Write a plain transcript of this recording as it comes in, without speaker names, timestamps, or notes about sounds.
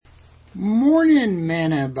Morning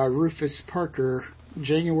Manna by Rufus Parker,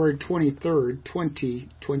 January 23rd,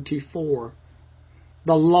 2024.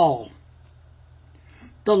 The Law.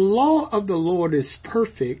 The law of the Lord is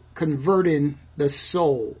perfect, converting the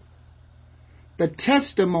soul. The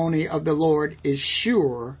testimony of the Lord is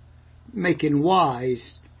sure, making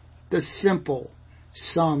wise the simple.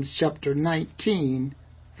 Psalms chapter 19,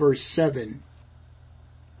 verse 7.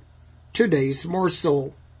 Today's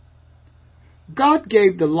morsel. God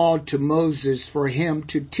gave the law to Moses for him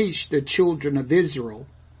to teach the children of Israel,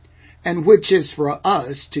 and which is for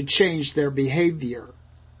us to change their behavior.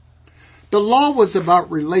 The law was about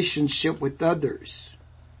relationship with others.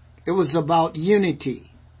 It was about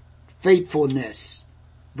unity, faithfulness,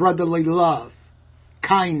 brotherly love,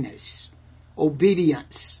 kindness,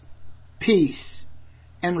 obedience, peace,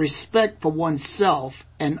 and respect for oneself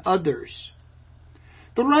and others.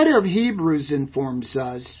 The writer of Hebrews informs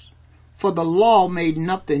us, "For the law made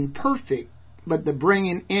nothing perfect, but the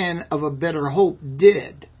bringing in of a better hope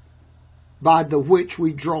did, by the which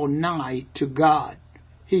we draw nigh to God."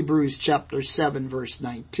 Hebrews chapter 7, verse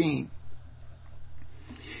 19.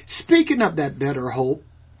 Speaking of that better hope,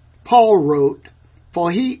 Paul wrote,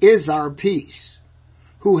 "For he is our peace,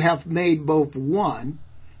 who hath made both one,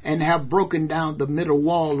 and have broken down the middle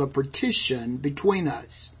wall of partition between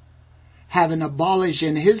us, having abolished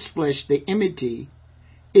in his flesh the enmity,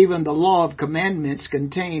 even the law of commandments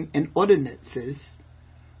contained in ordinances,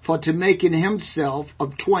 for to make in himself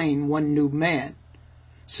of twain one new man,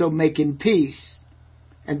 so making peace,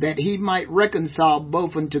 and that he might reconcile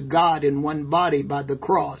both unto God in one body by the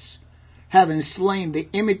cross, having slain the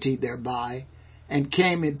enmity thereby, and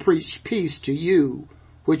came and preached peace to you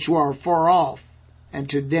which were far off, and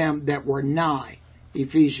to them that were nigh."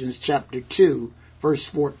 Ephesians chapter 2, verse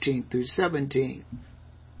 14 through 17.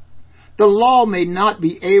 The law may not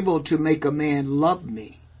be able to make a man love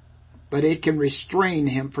me, but it can restrain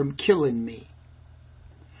him from killing me.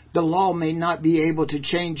 The law may not be able to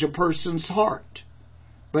change a person's heart,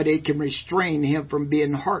 but it can restrain him from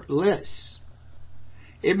being heartless.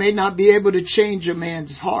 It may not be able to change a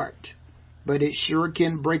man's heart, but it sure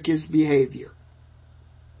can break his behavior.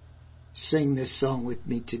 Sing this song with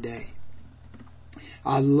me today.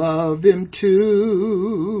 I love him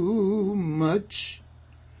too much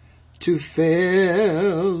to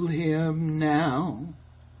fail him now,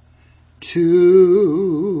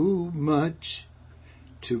 too much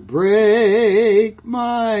to break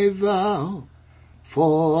my vow,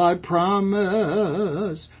 for I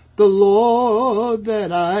promised the Lord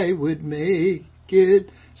that I would make it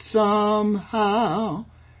somehow,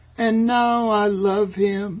 and now I love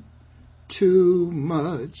him too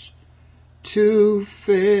much to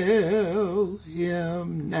fail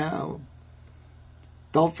him now.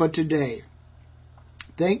 Thought for today.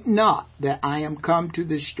 Think not that I am come to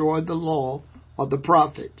destroy the law or the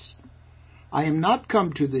prophets. I am not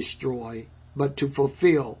come to destroy, but to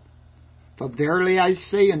fulfill. For verily I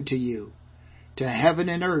say unto you, to heaven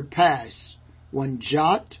and earth pass, one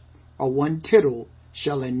jot or one tittle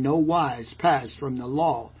shall in no wise pass from the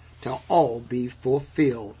law till all be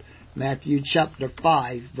fulfilled. Matthew chapter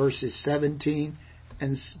 5, verses 17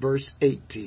 and verse 18.